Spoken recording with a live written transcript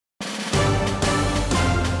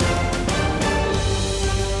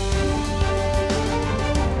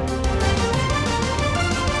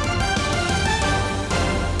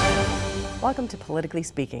Welcome to Politically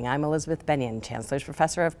Speaking. I'm Elizabeth Bennion, Chancellor's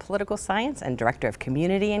Professor of Political Science and Director of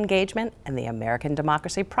Community Engagement and the American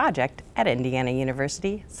Democracy Project at Indiana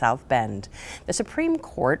University, South Bend. The Supreme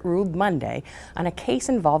Court ruled Monday on a case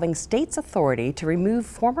involving states' authority to remove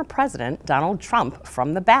former President Donald Trump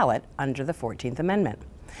from the ballot under the 14th Amendment.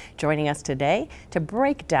 Joining us today to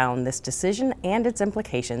break down this decision and its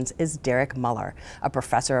implications is Derek Muller, a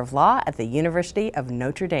professor of law at the University of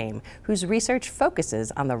Notre Dame, whose research focuses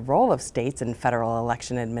on the role of states in federal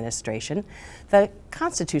election administration, the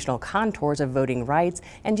constitutional contours of voting rights,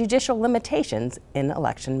 and judicial limitations in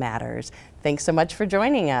election matters. Thanks so much for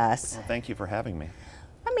joining us. Well, thank you for having me.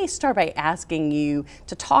 Let me start by asking you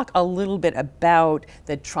to talk a little bit about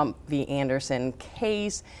the Trump v. Anderson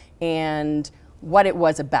case and what it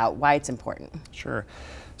was about, why it's important. Sure.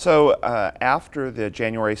 So after the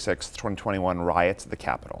January 6th, 2021 riots at the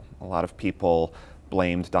Capitol, a lot of people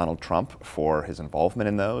blamed Donald Trump for his involvement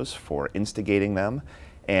in those, for instigating them,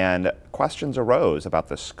 and questions arose about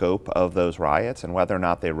the scope of those riots and whether or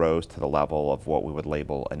not they rose to the level of what we would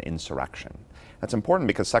label an insurrection. That's important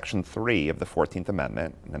because Section 3 of the 14th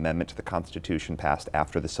Amendment, an amendment to the Constitution passed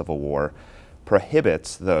after the Civil War,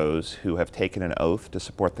 prohibits those who have taken an oath to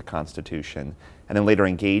support the Constitution and then later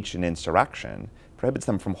engaged in insurrection, prohibits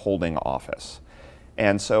them from holding office.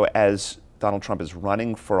 And so as Donald Trump is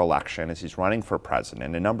running for election, as he's running for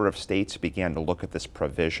president, a number of states began to look at this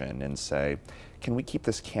provision and say, can we keep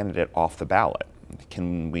this candidate off the ballot?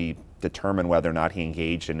 Can we determine whether or not he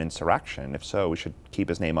engaged in insurrection? If so, we should keep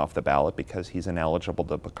his name off the ballot because he's ineligible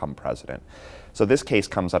to become president. So this case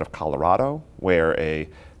comes out of Colorado, where a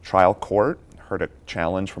trial court heard a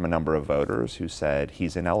challenge from a number of voters who said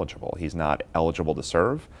he's ineligible. He's not eligible to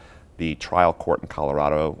serve. The trial court in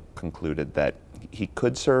Colorado concluded that he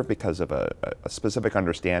could serve because of a specific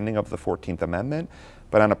understanding of the 14th Amendment,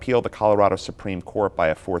 but on appeal, the Colorado Supreme Court, by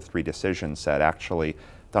a 4-3 decision, said actually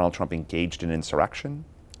Donald Trump engaged in insurrection.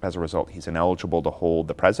 As a result, he's ineligible to hold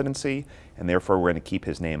the presidency, and therefore we're going to keep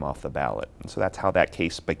his name off the ballot. And so that's how that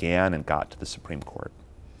case began and got to the Supreme Court.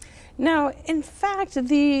 Now, in fact,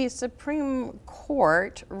 the Supreme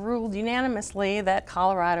Court ruled unanimously that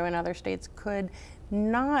Colorado and other states could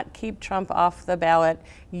not keep Trump off the ballot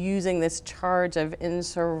using this charge of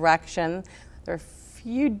insurrection. There are a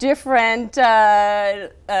few different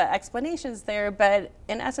explanations there, but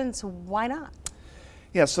in essence, why not?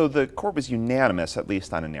 Yeah, so the court was unanimous, at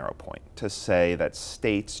least on a narrow point, to say that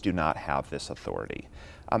states do not have this authority.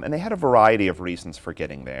 And they had a variety of reasons for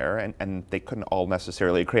getting there, and they couldn't all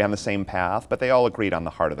necessarily agree on the same path, but they all agreed on the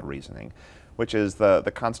heart of the reasoning, which is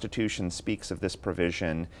the Constitution speaks of this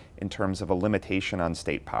provision in terms of a limitation on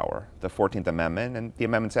state power. The 14th Amendment and the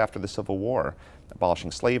amendments after the Civil War,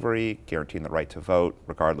 abolishing slavery, guaranteeing the right to vote,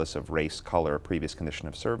 regardless of race, color, or previous condition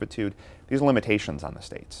of servitude, these are limitations on the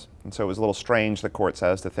states. And so it was a little strange, the court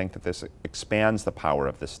says, to think that this expands the power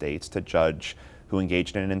of the states to judge who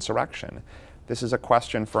engaged in an insurrection. This is a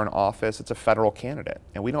question for an office, it's a federal candidate,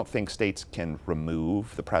 and we don't think states can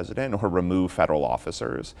remove the president or remove federal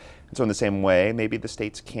officers. And so in the same way, maybe the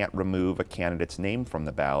states can't remove a candidate's name from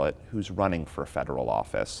the ballot who's running for federal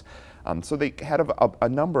office. So they had a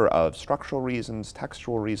number of structural reasons,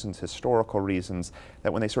 textual reasons, historical reasons,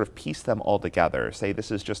 that when they sort of piece them all together, say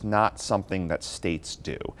this is just not something that states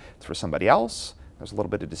do. It's for somebody else. There's a little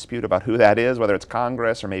bit of dispute about who that is, whether it's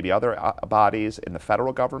Congress or maybe other bodies in the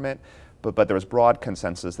federal government. But there was broad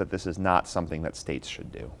consensus that this is not something that states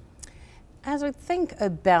should do. As we think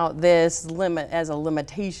about this limit as a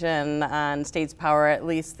limitation on states' power, at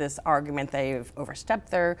least this argument they've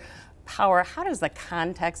overstepped their power, how does the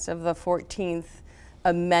context of the 14th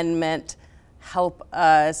Amendment help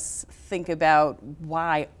us think about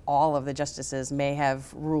why all of the justices may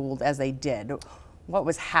have ruled as they did? What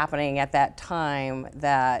was happening at that time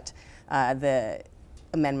that the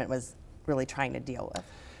amendment was really trying to deal with?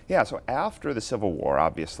 Yeah, so after the Civil War,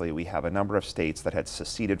 obviously, we have a number of states that had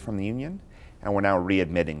seceded from the Union, and we're now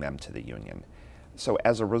readmitting them to the Union. So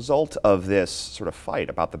as a result of this sort of fight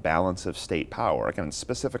about the balance of state power, again,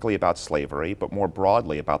 specifically about slavery, but more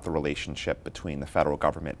broadly about the relationship between the federal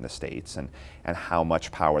government and the states and how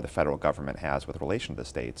much power the federal government has with relation to the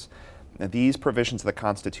states, these provisions of the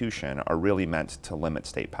Constitution are really meant to limit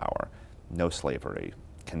state power. No slavery,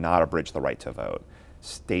 cannot abridge the right to vote.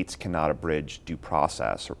 States cannot abridge due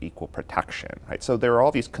process or equal protection, right? So there are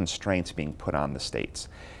all these constraints being put on the states.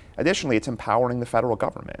 Additionally, it's empowering the federal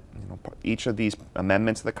government. Each of these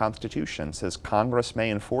amendments to the Constitution says Congress may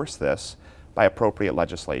enforce this by appropriate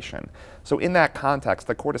legislation. So in that context,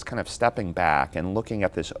 the court is kind of stepping back and looking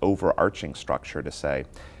at this overarching structure to say,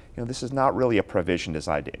 this is not really a provision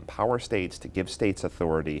designed to empower states, to give states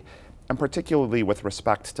authority. and particularly with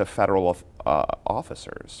respect to federal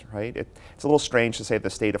officers, right? It's a little strange to say the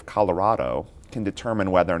state of Colorado can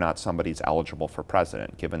determine whether or not somebody's eligible for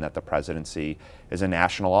president, given that the presidency is a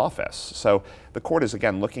national office. So the court is,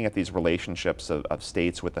 again, looking at these relationships of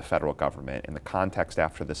states with the federal government in the context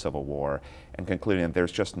after the Civil War and concluding that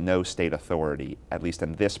there's just no state authority, at least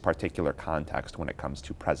in this particular context, when it comes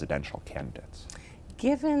to presidential candidates.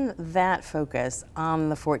 Given that focus on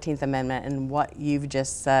the 14th Amendment and what you've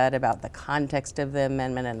just said about the context of the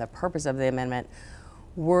amendment and the purpose of the amendment,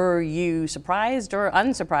 were you surprised or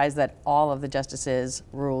unsurprised that all of the justices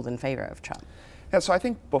ruled in favor of Trump? Yeah, so I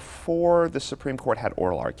think before the Supreme Court had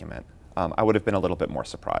oral argument, I would have been a little bit more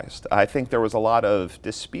surprised. I think there was a lot of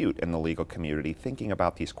dispute in the legal community thinking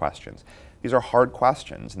about these questions. These are hard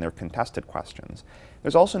questions and they're contested questions.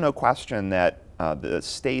 There's also no question that the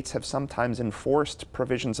states have sometimes enforced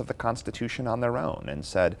provisions of the Constitution on their own and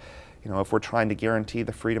said, you know, if we're trying to guarantee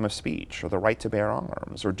the freedom of speech or the right to bear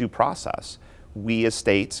arms or due process, we as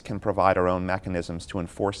states can provide our own mechanisms to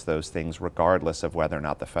enforce those things regardless of whether or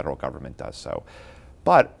not the federal government does so.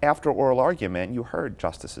 But after oral argument, you heard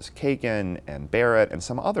Justices Kagan and Barrett and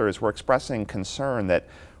some others were expressing concern that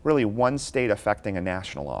really one state affecting a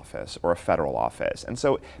national office or a federal office. And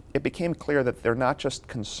so it became clear that they're not just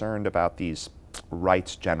concerned about these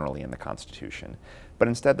rights generally in the Constitution, but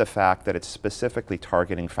instead the fact that it's specifically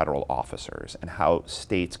targeting federal officers and how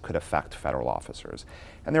states could affect federal officers.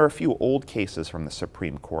 And there are a few old cases from the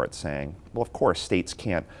Supreme Court saying, well, of course, states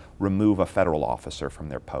can't remove a federal officer from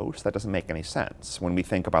their post. That doesn't make any sense when we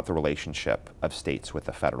think about the relationship of states with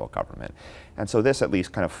the federal government. And so this at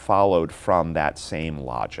least kind of followed from that same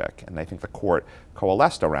logic. And I think the court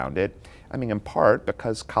coalesced around it, I mean, in part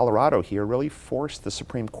because Colorado here really forced the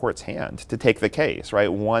Supreme Court's hand to take the case, right?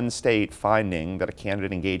 One state finding that a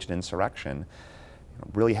candidate engaged in insurrection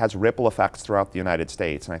really has ripple effects throughout the United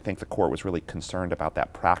States, and I think the court was really concerned about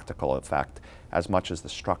that practical effect as much as the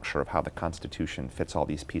structure of how the Constitution fits all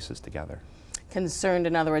these pieces together. Concerned,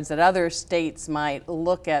 in other words, that other states might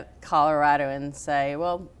look at Colorado and say,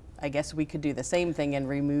 well, I guess we could do the same thing and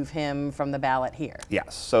remove him from the ballot here.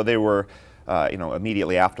 Yes, so they were,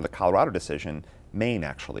 immediately after the Colorado decision, Maine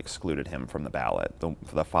actually excluded him from the ballot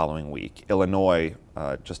for the following week. Illinois,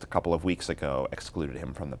 just a couple of weeks ago, excluded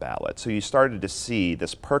him from the ballot. So you started to see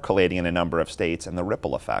this percolating in a number of states and the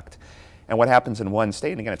ripple effect. And what happens in one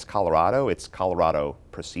state, and again, it's Colorado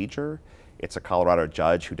procedure. It's a Colorado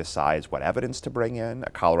judge who decides what evidence to bring in, a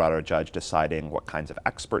Colorado judge deciding what kinds of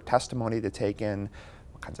expert testimony to take in,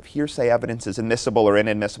 what kinds of hearsay evidence is admissible or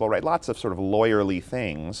inadmissible, right? Lots of sort of lawyerly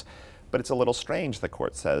things. But it's a little strange, the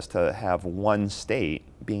court says, to have one state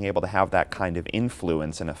being able to have that kind of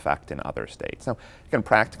influence and effect in other states. Now, again,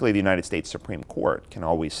 practically the United States Supreme Court can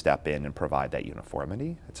always step in and provide that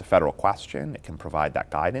uniformity. It's a federal question. It can provide that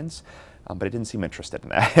guidance. But it didn't seem interested in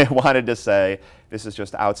that. It wanted to say, this is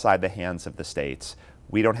just outside the hands of the states.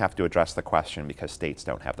 We don't have to address the question because states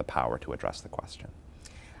don't have the power to address the question.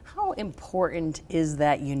 How important is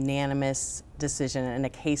that unanimous decision in a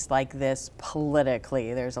case like this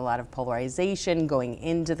politically? There's a lot of polarization going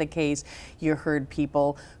into the case. You heard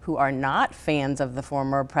people who are not fans of the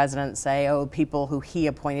former president say, oh, people who he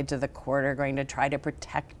appointed to the court are going to try to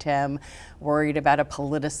protect him, worried about a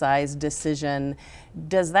politicized decision.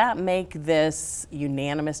 Does that make this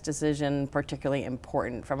unanimous decision particularly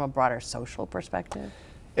important from a broader social perspective?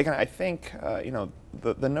 Again, I think,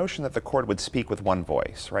 the notion that the court would speak with one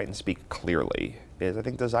voice, right, and speak clearly is, I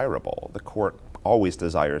think, desirable. The court always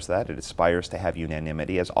desires that. It aspires to have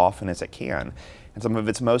unanimity as often as it can. In some of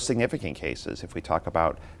its most significant cases, if we talk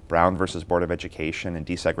about Brown versus Board of Education and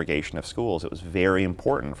desegregation of schools, it was very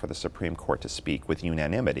important for the Supreme Court to speak with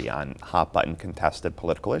unanimity on hot-button contested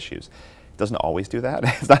political issues. It doesn't always do that.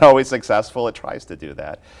 It's not always successful. It tries to do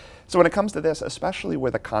that. So when it comes to this, especially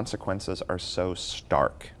where the consequences are so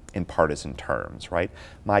stark in partisan terms, right?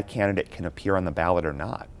 My candidate can appear on the ballot or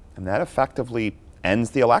not, and that effectively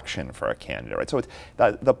ends the election for a candidate, right? So it's,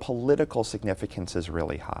 the political significance is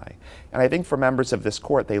really high. And I think for members of this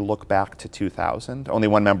court, they look back to 2000. Only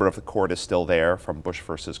one member of the court is still there from Bush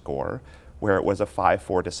versus Gore, where it was a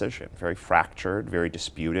 5-4 decision, very fractured, very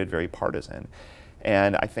disputed, very partisan.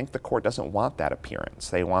 And I think the court doesn't want that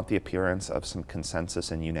appearance. They want the appearance of some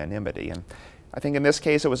consensus and unanimity. And I think in this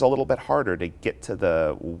case, it was a little bit harder to get to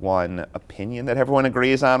the one opinion that everyone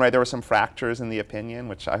agrees on, right? There were some fractures in the opinion,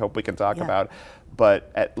 which I hope we can talk about.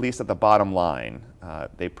 But at least at the bottom line,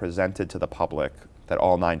 they presented to the public that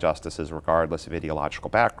all 9 justices, regardless of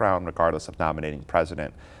ideological background, regardless of nominating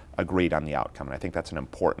president, agreed on the outcome. And I think that's an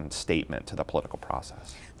important statement to the political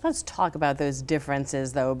process. Let's talk about those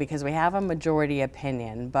differences, though, because we have a majority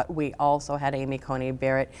opinion, but we also had Amy Coney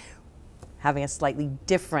Barrett having a slightly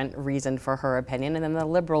different reason for her opinion, and then the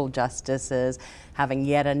liberal justices having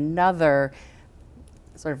yet another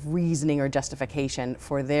sort of reasoning or justification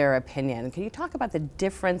for their opinion. Can you talk about the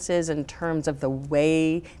differences in terms of the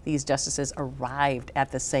way these justices arrived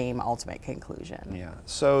at the same ultimate conclusion? Yeah,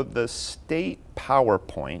 so the state power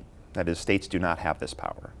point, that is, states do not have this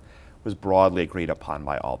power, was broadly agreed upon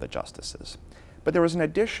by all the justices. But there was an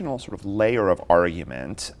additional sort of layer of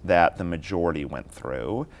argument that the majority went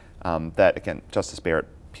through that, again, Justice Barrett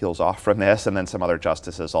peels off from this, and then some other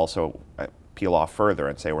justices also peel off further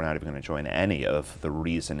and say we're not even going to join any of the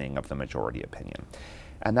reasoning of the majority opinion.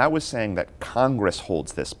 And that was saying that Congress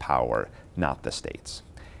holds this power, not the states.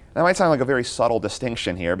 That might sound like a very subtle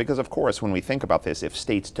distinction here because, of course, when we think about this, if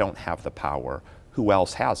states don't have the power, who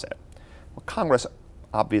else has it? Well, Congress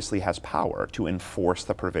obviously has power to enforce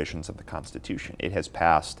the provisions of the Constitution. It has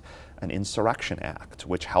passed an Insurrection Act,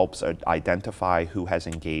 which helps identify who has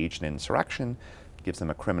engaged in insurrection, gives them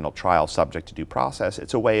a criminal trial subject to due process.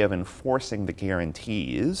 It's a way of enforcing the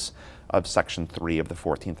guarantees of Section 3 of the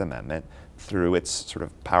 14th Amendment through its sort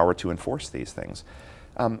of power to enforce these things.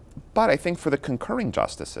 But I think for the concurring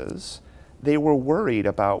justices, they were worried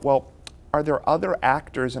about, well, are there other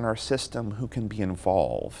actors in our system who can be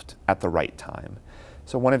involved at the right time?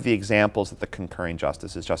 So one of the examples that the concurring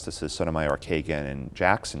justices, Justices Sotomayor, Kagan, and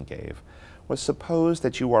Jackson gave, was suppose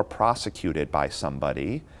that you are prosecuted by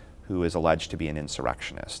somebody who is alleged to be an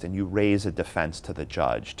insurrectionist, and you raise a defense to the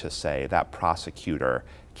judge to say that prosecutor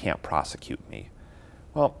can't prosecute me.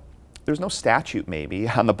 Well, there's no statute maybe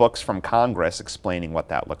on the books from Congress explaining what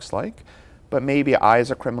that looks like, but maybe I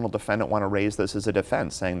as a criminal defendant want to raise this as a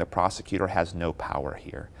defense, saying the prosecutor has no power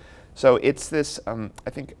here. So it's this, I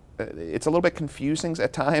think, it's a little bit confusing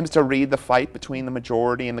at times to read the fight between the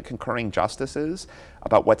majority and the concurring justices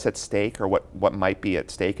about what's at stake or what might be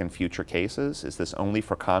at stake in future cases. Is this only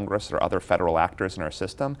for Congress or other federal actors in our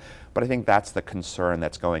system? But I think that's the concern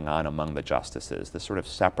that's going on among the justices, this sort of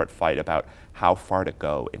separate fight about how far to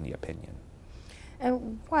go in the opinion.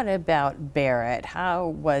 And what about Barrett? How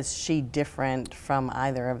was she different from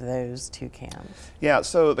either of those two camps? Yeah,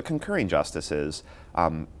 so the concurring justices,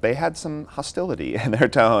 they had some hostility in their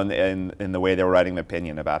tone in the way they were writing the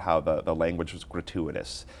opinion about how the language was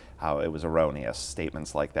gratuitous, how it was erroneous,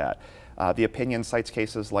 statements like that. The opinion cites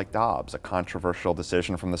cases like Dobbs, a controversial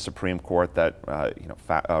decision from the Supreme Court that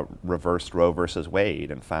reversed Roe versus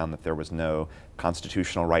Wade and found that there was no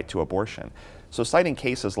constitutional right to abortion. So citing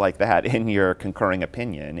cases like that in your concurring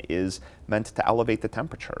opinion is meant to elevate the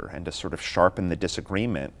temperature and to sort of sharpen the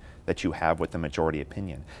disagreement that you have with the majority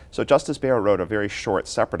opinion. So Justice Barrett wrote a very short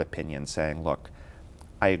separate opinion saying, look,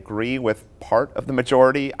 I agree with part of the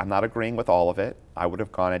majority. I'm not agreeing with all of it. I would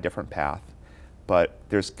have gone a different path. But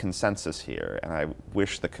there's consensus here, and I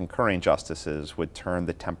wish the concurring justices would turn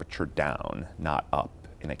the temperature down, not up,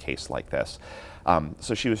 in a case like this.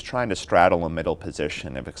 So she was trying to straddle a middle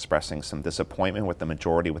position of expressing some disappointment with the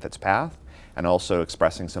majority with its path, and also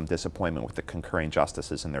expressing some disappointment with the concurring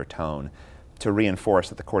justices in their tone, to reinforce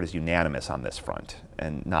that the court is unanimous on this front,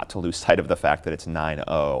 and not to lose sight of the fact that it's 9-0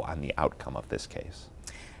 on the outcome of this case.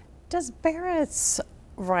 Does Barrett's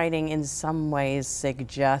writing in some ways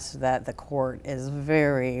suggest that the court is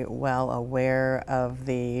very well aware of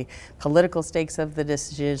the political stakes of the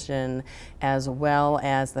decision, as well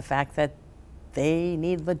as the fact that they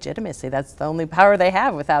need legitimacy? That's the only power they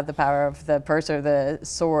have without the power of the purse or the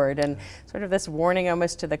sword, and sort of this warning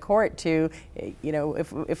almost to the court to, you know,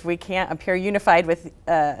 if we can't appear unified with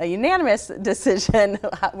a unanimous decision,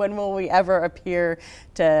 when will we ever appear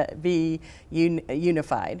to be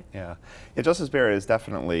unified? Yeah, Justice Barrett is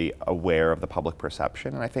definitely aware of the public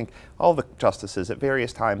perception, and I think all the justices at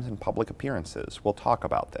various times in public appearances will talk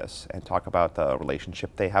about this and talk about the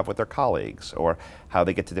relationship they have with their colleagues or how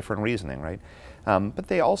they get to different reasoning, right? But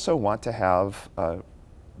they also want to have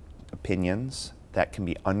opinions that can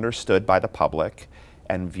be understood by the public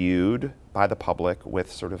and viewed by the public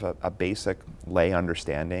with sort of a basic lay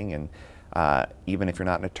understanding, and even if you're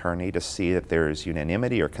not an attorney, to see that there's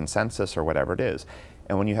unanimity or consensus or whatever it is.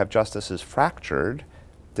 And when you have justices fractured,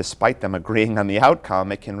 despite them agreeing on the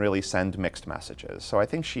outcome, it can really send mixed messages. So I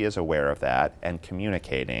think she is aware of that and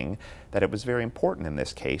communicating that it was very important in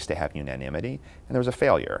this case to have unanimity, and there was a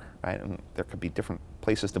failure, right? And there could be different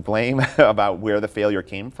places to blame about where the failure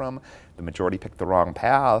came from. The majority picked the wrong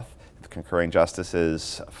path. The concurring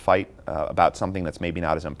justices fight about something that's maybe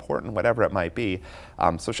not as important, whatever it might be.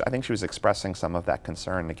 So I think she was expressing some of that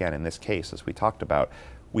concern. Again, in this case, as we talked about,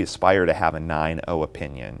 we aspire to have a 9-0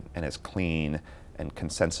 opinion and as clean and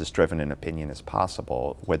consensus-driven an opinion as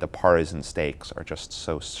possible, where the partisan stakes are just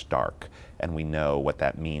so stark, and we know what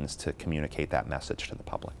that means to communicate that message to the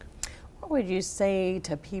public. would you say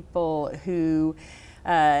to people who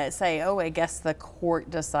say, oh, I guess the court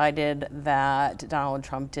decided that Donald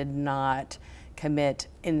Trump did not commit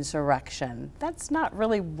insurrection? That's not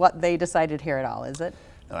really what they decided here at all, is it?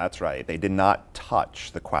 No, that's right. They did not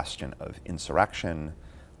touch the question of insurrection,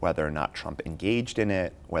 whether or not Trump engaged in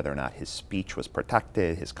it, whether or not his speech was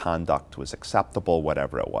protected, his conduct was acceptable,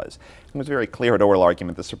 whatever it was. It was very clear at oral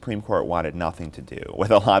argument the Supreme Court wanted nothing to do with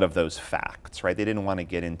a lot of those facts, right? They didn't want to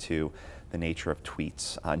get into the nature of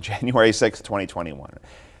tweets on January 6, 2021.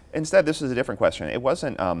 Instead, this is a different question. It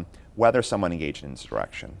wasn't whether someone engaged in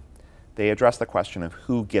insurrection. They addressed the question of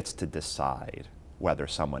who gets to decide whether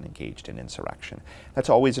someone engaged in insurrection. That's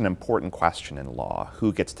always an important question in law.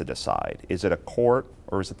 Who gets to decide? Is it a court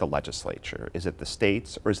or is it the legislature? Is it the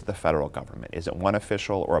states or is it the federal government? Is it one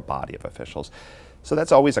official or a body of officials? So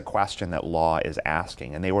that's always a question that law is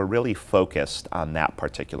asking, and they were really focused on that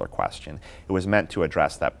particular question. It was meant to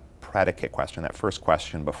address that predicate question, that first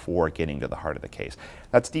question before getting to the heart of the case.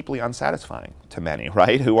 That's deeply unsatisfying to many,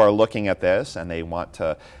 right, who are looking at this and they want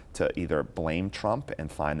to either blame Trump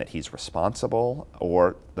and find that he's responsible,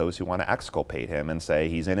 or those who want to exculpate him and say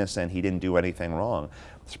he's innocent, he didn't do anything wrong.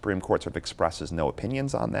 The Supreme Court sort of expresses no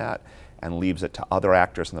opinions on that and leaves it to other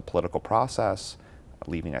actors in the political process,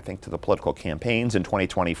 leaving, I think, to the political campaigns in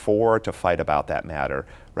 2024 to fight about that matter,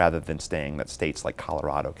 rather than saying that states like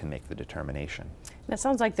Colorado can make the determination. And it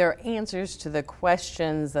sounds like their answers to the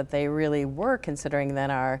questions that they really were considering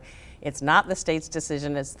then are, it's not the state's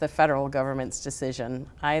decision, it's the federal government's decision,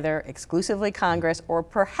 either exclusively Congress or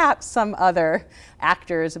perhaps some other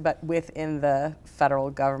actors but within the federal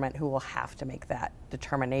government who will have to make that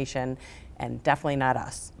determination, and definitely not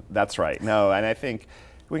us. That's right. No, and I think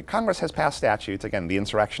Congress has passed statutes. Again, the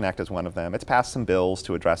Insurrection Act is one of them. It's passed some bills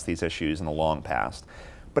to address these issues in the long past,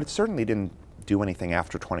 but it certainly didn't do anything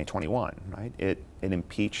after 2021, right? It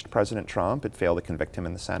impeached President Trump. It failed to convict him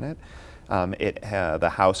in the Senate.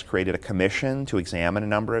 The House created a commission to examine a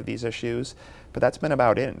number of these issues, but that's been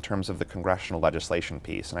about it in terms of the congressional legislation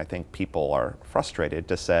piece. And I think people are frustrated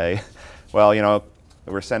to say, well, you know,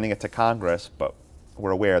 we're sending it to Congress, but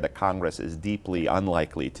we're aware that Congress is deeply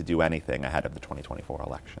unlikely to do anything ahead of the 2024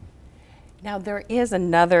 election. Now, there is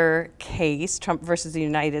another case, Trump versus the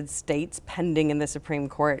United States, pending in the Supreme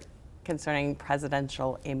Court concerning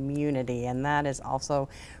presidential immunity, and that is also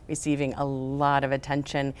receiving a lot of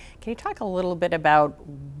attention. Can you talk a little bit about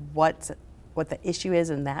what the issue is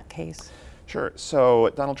in that case? Sure. So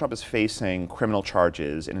Donald Trump is facing criminal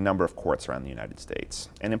charges in a number of courts around the United States.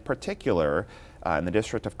 And in particular, in the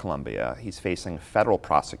District of Columbia, he's facing federal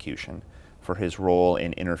prosecution for his role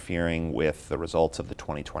in interfering with the results of the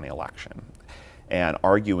 2020 election. And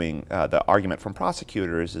the argument from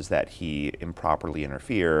prosecutors is that he improperly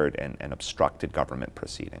interfered and obstructed government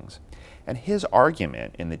proceedings. And his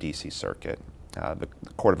argument in the D.C. Circuit, the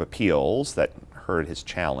Court of Appeals that heard his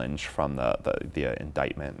challenge from the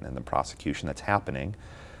indictment and the prosecution that's happening,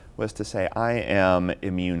 was to say, I am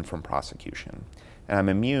immune from prosecution. And I'm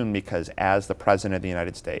immune because as the President of the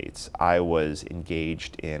United States, I was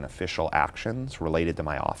engaged in official actions related to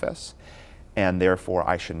my office, and therefore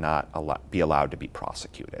I should not be allowed to be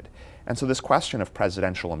prosecuted. And so this question of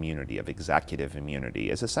presidential immunity, of executive immunity,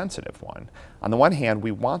 is a sensitive one. On the one hand,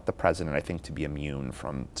 we want the president, I think, to be immune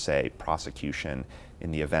from, say, prosecution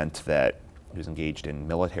in the event that he was engaged in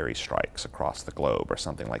military strikes across the globe or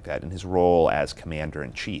something like that, in his role as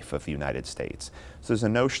commander-in-chief of the United States. So there's a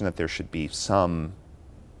notion that there should be some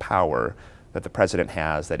power that the president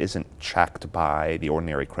has that isn't checked by the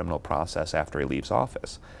ordinary criminal process after he leaves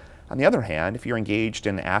office. On the other hand, if you're engaged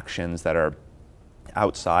in actions that are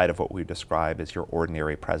outside of what we describe as your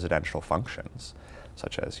ordinary presidential functions,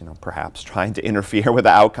 such as, you know, perhaps trying to interfere with the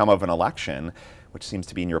outcome of an election, which seems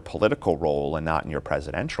to be in your political role and not in your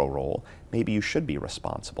presidential role, maybe you should be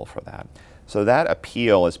responsible for that. So that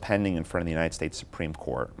appeal is pending in front of the United States Supreme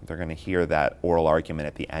Court. They're going to hear that oral argument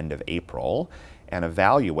at the end of April and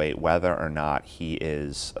evaluate whether or not he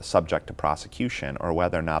is subject to prosecution or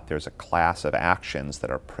whether or not there's a class of actions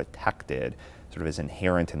that are protected, sort of as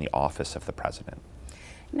inherent in the office of the president.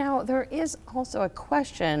 Now, there is also a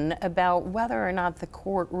question about whether or not the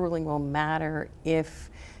court ruling will matter if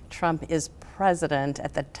Trump is president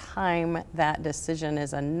at the time that decision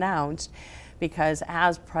is announced, because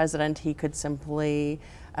as president he could simply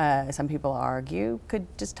some people argue, could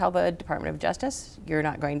just tell the Department of Justice, you're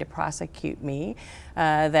not going to prosecute me.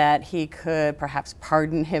 That he could perhaps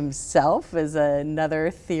pardon himself is another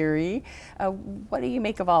theory. What do you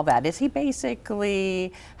make of all that? Does he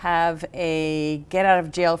basically have a get out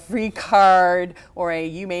of jail free card or a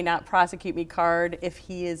you may not prosecute me card if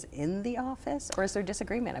he is in the office? Or is there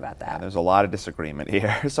disagreement about that? Yeah, there's a lot of disagreement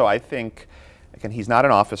here. So I think, again, he's not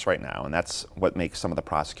in office right now, and that's what makes some of the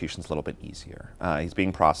prosecutions a little bit easier. He's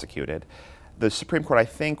being prosecuted. The Supreme Court, I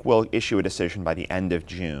think, will issue a decision by the end of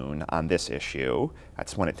June on this issue.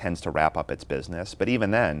 That's when it tends to wrap up its business. But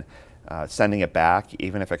even then, sending it back,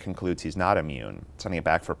 even if it concludes he's not immune, sending it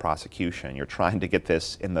back for prosecution, you're trying to get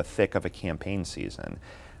this in the thick of a campaign season.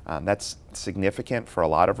 That's significant for a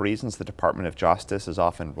lot of reasons. The Department of Justice is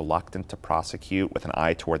often reluctant to prosecute with an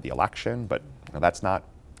eye toward the election, but that's not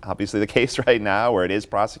obviously the case right now, where it is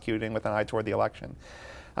prosecuting with an eye toward the election.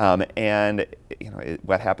 And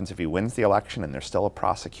what happens if he wins the election and there's still a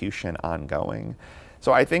prosecution ongoing?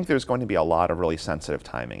 So I think there's going to be a lot of really sensitive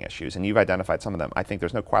timing issues, and you've identified some of them. I think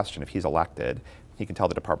there's no question if he's elected, he can tell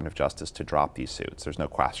the Department of Justice to drop these suits. There's no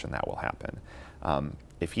question that will happen.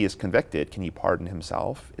 If he is convicted, can he pardon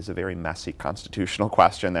himself is a very messy constitutional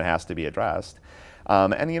question that has to be addressed.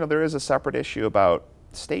 And there is a separate issue about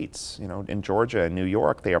states. In Georgia and New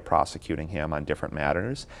York, they are prosecuting him on different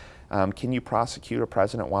matters. Can you prosecute a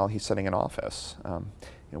president while he's sitting in office?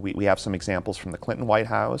 We have some examples from the Clinton White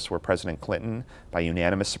House where President Clinton, by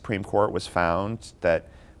unanimous Supreme Court, was found that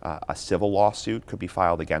a civil lawsuit could be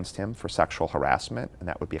filed against him for sexual harassment, and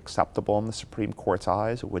that would be acceptable in the Supreme Court's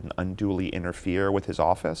eyes. It wouldn't unduly interfere with his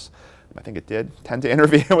office. I think it did tend to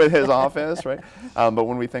interfere with his office, right? But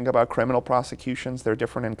when we think about criminal prosecutions, they're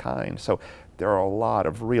different in kind. So there are a lot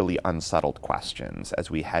of really unsettled questions as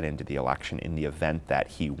we head into the election in the event that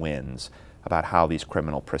he wins about how these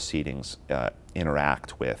criminal proceedings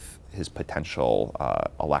interact with his potential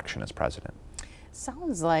election as president.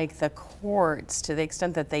 Sounds like the courts, to the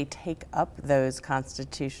extent that they take up those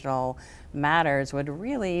constitutional matters, would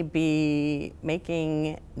really be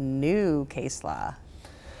making new case law.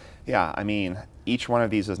 Yeah, I mean, each one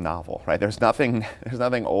of these is novel, right? There's nothing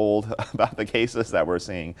old about the cases that we're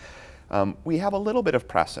seeing. We have a little bit of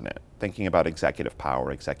precedent thinking about executive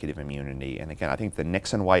power, immunity, and again, I think the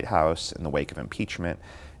Nixon White House in the wake of impeachment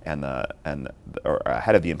or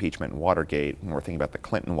ahead of the impeachment in Watergate, and we're thinking about the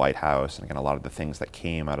Clinton White House, and again, a lot of the things that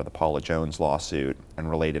came out of the Paula Jones lawsuit and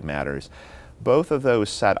related matters. Both of those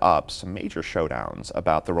set up some major showdowns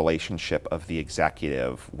about the relationship of the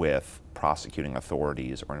executive with prosecuting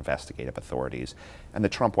authorities or investigative authorities. And the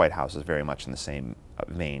Trump White House is very much in the same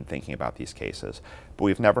vein thinking about these cases. But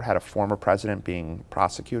we've never had a former president being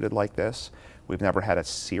prosecuted like this. We've never had a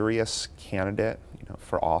serious candidate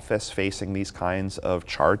for office facing these kinds of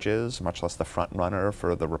charges, much less the front runner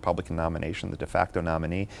for the Republican nomination, the de facto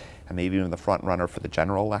nominee, and maybe even the front runner for the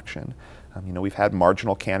general election. We've had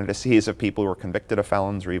marginal candidacies of people who are convicted of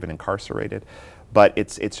felons or even incarcerated, but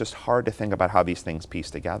it's just hard to think about how these things piece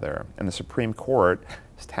together. And the Supreme Court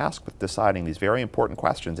is tasked with deciding these very important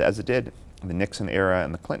questions, as it did in the Nixon era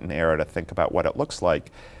and the Clinton era, to think about what it looks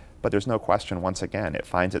like. But there's no question, once again, it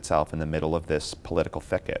finds itself in the middle of this political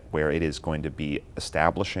thicket where it is going to be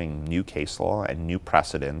establishing new case law and new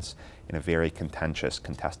precedents in a very contentious,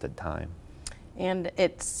 contested time. And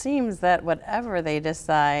it seems that whatever they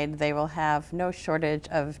decide, they will have no shortage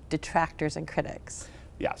of detractors and critics.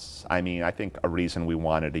 Yes. I mean, I think a reason we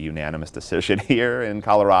wanted a unanimous decision here in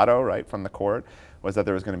Colorado, right, from the court, was that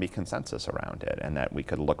there was going to be consensus around it, and that we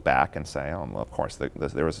could look back and say, oh, well, of course,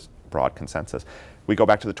 there was broad consensus. We go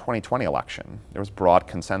back to the 2020 election. There was broad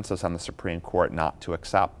consensus on the Supreme Court not to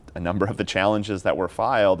accept a number of the challenges that were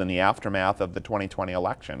filed in the aftermath of the 2020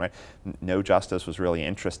 election, right? No justice was really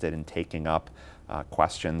interested in taking up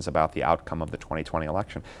questions about the outcome of the 2020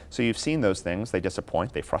 election. So you've seen those things. They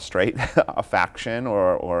disappoint, they frustrate a faction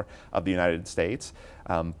or of the United States.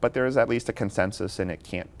 But there is at least a consensus, and it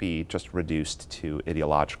can't be just reduced to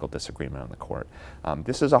ideological disagreement on the court.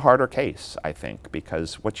 This is a harder case, I think,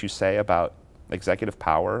 because what you say about executive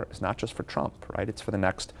power is not just for Trump, right? It's for the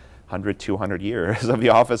next 100, 200 years of the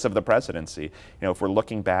office of the presidency. If we're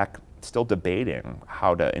looking back, still debating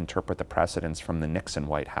how to interpret the precedents from the Nixon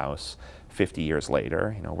White House 50 years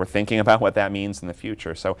later, we're thinking about what that means in the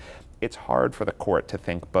future. So it's hard for the court to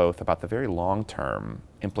think both about the very long-term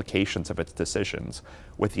implications of its decisions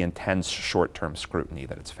with the intense short-term scrutiny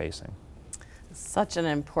that it's facing. Such an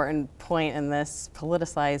important point in this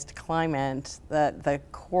politicized climate that the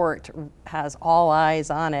court has all eyes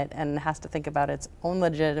on it and has to think about its own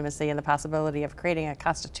legitimacy and the possibility of creating a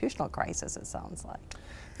constitutional crisis, it sounds like.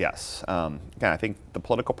 Yes. Again, I think the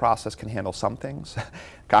political process can handle some things.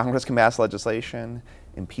 Congress can pass legislation.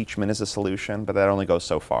 Impeachment is a solution, but that only goes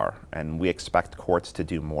so far. And we expect courts to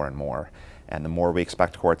do more and more. And the more we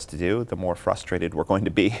expect courts to do, the more frustrated we're going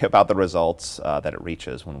to be about the results that it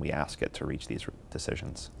reaches when we ask it to reach these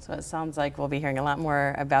decisions. So it sounds like we'll be hearing a lot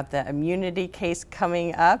more about the immunity case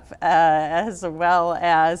coming up, as well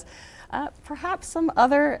as perhaps some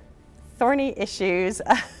other thorny issues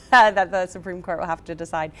that the Supreme Court will have to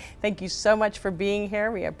decide. Thank you so much for being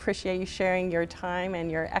here. We appreciate you sharing your time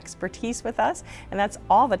and your expertise with us. And that's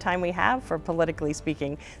all the time we have for Politically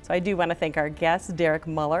Speaking. So I do want to thank our guest, Derek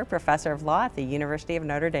Muller, Professor of Law at the University of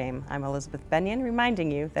Notre Dame. I'm Elizabeth Bennion,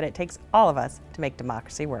 reminding you that it takes all of us to make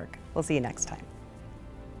democracy work. We'll see you next time.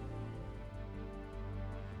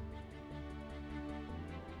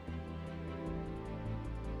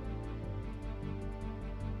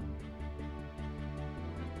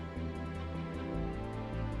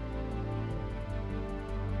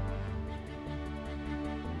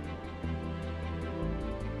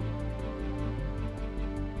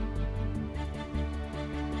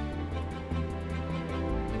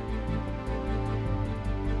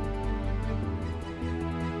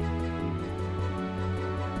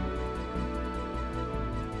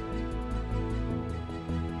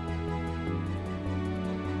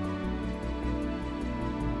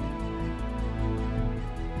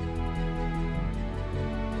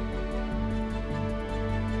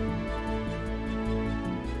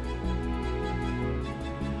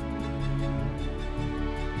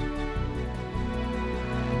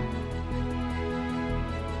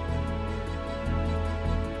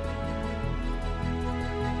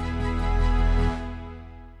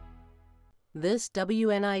 This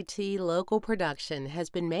WNIT local production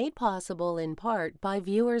has been made possible in part by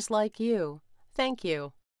viewers like you. Thank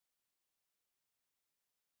you.